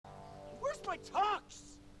my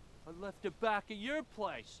tux? I left it back at your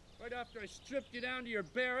place. Right after I stripped you down to your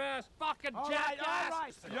bare ass. Fucking jackass! all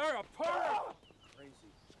right. You're a pervert!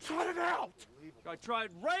 Crazy. Cut it out! I tried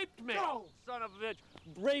raped me! No! Son of a bitch!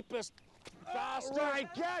 Rapist! Bastard! All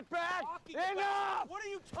right, get back! Enough! What are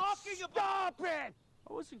you talking about? Stop it!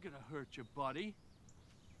 I wasn't gonna hurt you, buddy.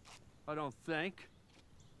 I don't think.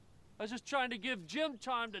 I was just trying to give Jim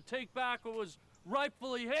time to take back what was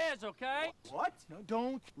rightfully his, okay? What? No,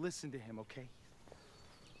 don't listen to him, okay?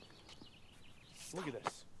 Look at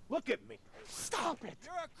this. Look at me. Stop it!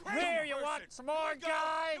 You're a crazy Here, you person. want some more,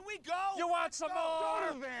 guy? Here we go. You want some more?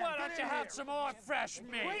 Go to Van. Why Get don't you in have here. some more fresh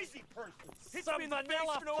meat? Crazy person. Hits Some me in the face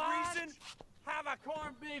vanilla for no fudge? reason. Have a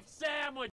corned beef sandwich.